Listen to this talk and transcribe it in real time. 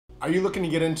Are you looking to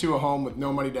get into a home with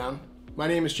no money down? My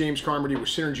name is James Carmody with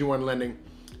Synergy One Lending,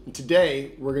 and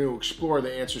today we're going to explore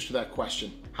the answers to that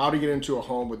question: how to get into a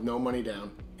home with no money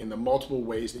down, and the multiple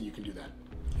ways that you can do that.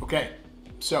 Okay,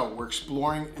 so we're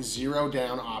exploring zero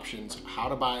down options, how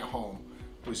to buy a home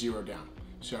with zero down.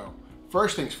 So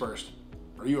first things first,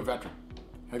 are you a veteran?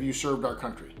 Have you served our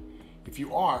country? If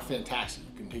you are, fantastic.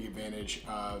 You can take advantage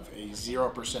of a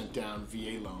 0% down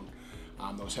VA loan.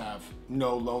 Those have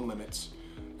no loan limits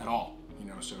at all.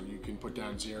 So you can put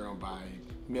down zero and buy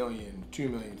 $1 million, $2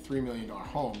 million, $3 million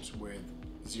homes with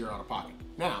zero out of pocket.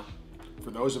 Now, for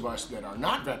those of us that are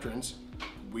not veterans,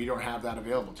 we don't have that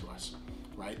available to us,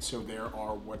 right? So there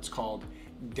are what's called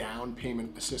down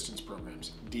payment assistance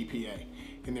programs, DPA,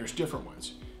 and there's different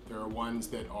ones. There are ones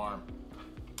that are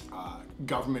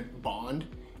government bond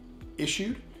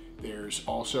issued. There's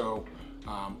also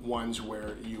ones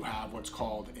where you have what's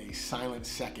called a silent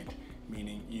second,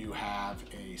 meaning you have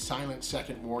a silent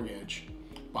second mortgage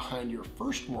behind your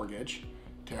first mortgage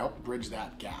to help bridge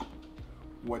that gap.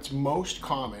 What's most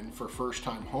common for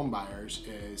first-time home buyers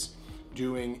is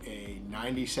doing a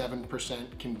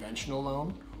 97% conventional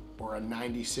loan or a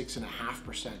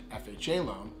 96.5% FHA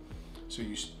loan. So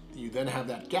you then have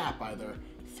that gap, either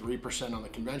 3% on the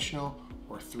conventional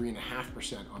or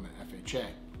 3.5% on the FHA.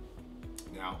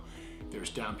 Now, there's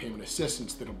down payment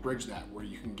assistance that'll bridge that, where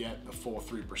you can get the full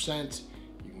 3%,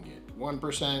 you can get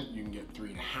 1%, you can get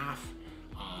 3.5%.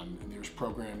 And there's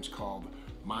programs called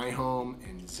My Home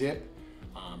and Zip,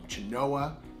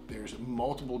 Chenoa. There's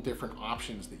multiple different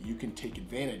options that you can take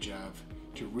advantage of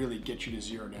to really get you to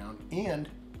zero down and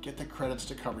get the credits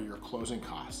to cover your closing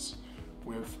costs.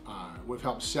 We've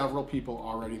helped several people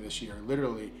already this year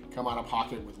literally come out of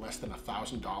pocket with less than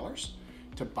 $1,000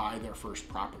 to buy their first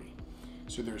property.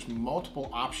 So there's multiple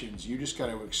options. You just got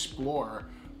to explore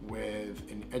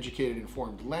with an educated,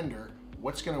 informed lender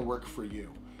what's going to work for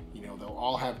you. They'll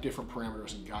all have different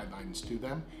parameters and guidelines to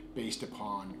them based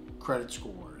upon credit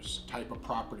scores, type of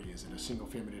property. Is it a single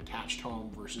family detached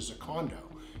home versus a condo?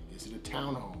 Is it a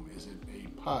townhome? Is it a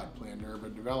PUD, planned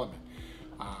urban development?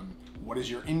 What does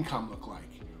your income look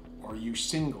like? Are you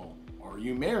single? Are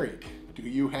you married? Do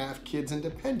you have kids and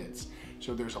dependents?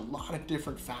 So there's a lot of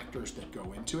different factors that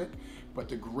go into it, but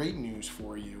the great news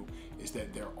for you is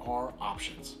that there are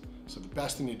options. So the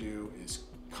best thing to do is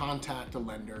contact a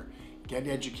lender, get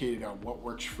educated on what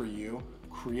works for you,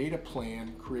 create a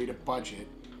plan, create a budget,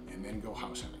 and then go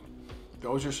house hunting.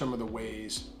 Those are some of the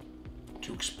ways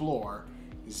to explore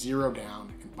zero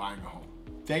down and buying a home.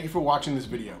 Thank you for watching this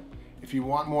video. If you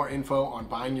want more info on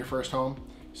buying your first home,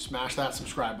 smash that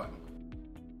subscribe button.